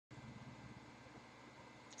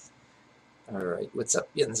Alright, what's up,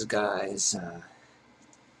 yins guys?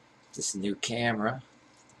 This new camera,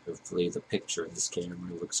 hopefully the picture in this camera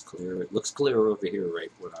looks clear. It looks clear over here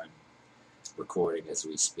right when I'm recording as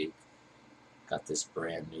we speak. Got this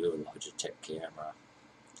brand new Logitech camera,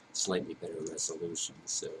 slightly better resolution,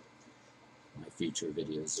 so my future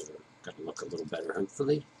videos are going to look a little better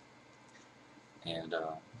hopefully. And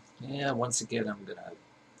yeah, once again I'm going to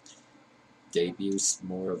debut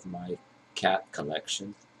more of my cat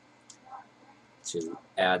collection to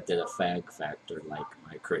add to the fag factor, like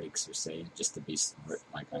my critics are saying, just to be smart,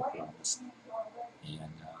 like I promised. And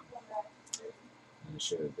I'm going to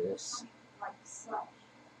show this.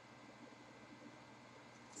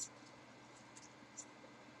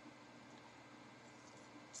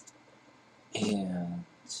 And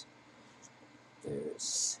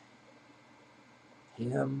there's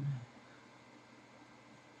him.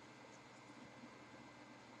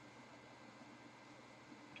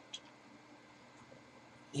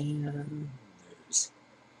 And there's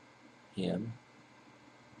him.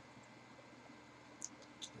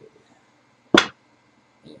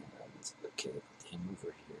 And okay, put him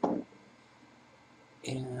over here.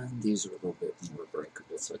 And these are a little bit more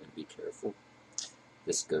breakable, so I'm going to be careful.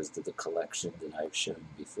 This goes to the collection that I've shown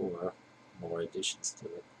before. More additions to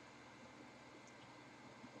it.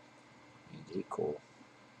 Indeed, cool.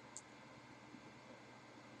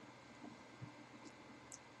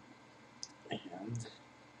 And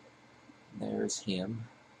there's him.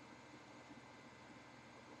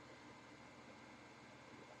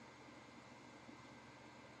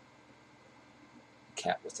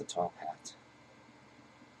 Cat with a top hat.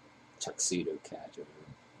 Tuxedo cat, or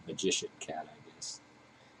magician cat, I guess.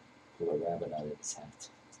 Pull a rabbit out of his hat.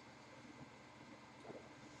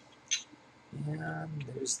 And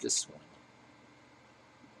there's this one.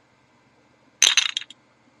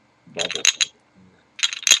 Bubble tail.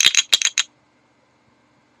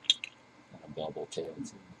 And a bubble tail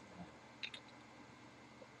too.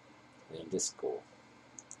 And this cool.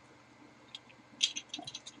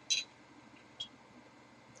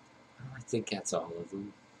 I think that's all of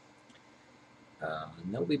them.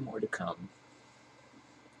 And there'll be more to come.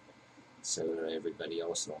 So everybody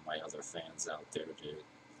else, all my other fans out there, to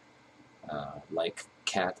like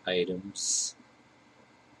cat items.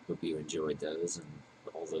 Hope you enjoyed those, and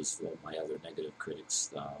all those, all my other negative critics,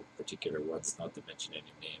 particular ones, not to mention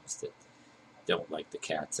any names, that don't like the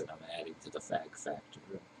cats, and I'm adding to the fag factor.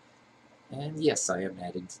 And yes, I am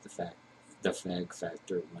adding to the fag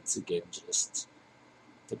factor once again, just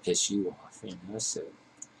to piss you off, you know. So,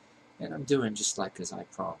 and I'm doing just like as I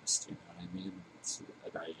promised, you know what I mean.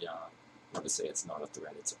 And I want to say it's not a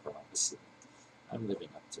threat, it's a promise. I'm living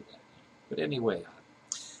up to that. But anyway,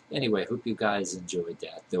 hope you guys enjoyed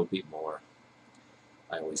that. There'll be more.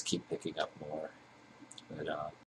 I always keep picking up more. But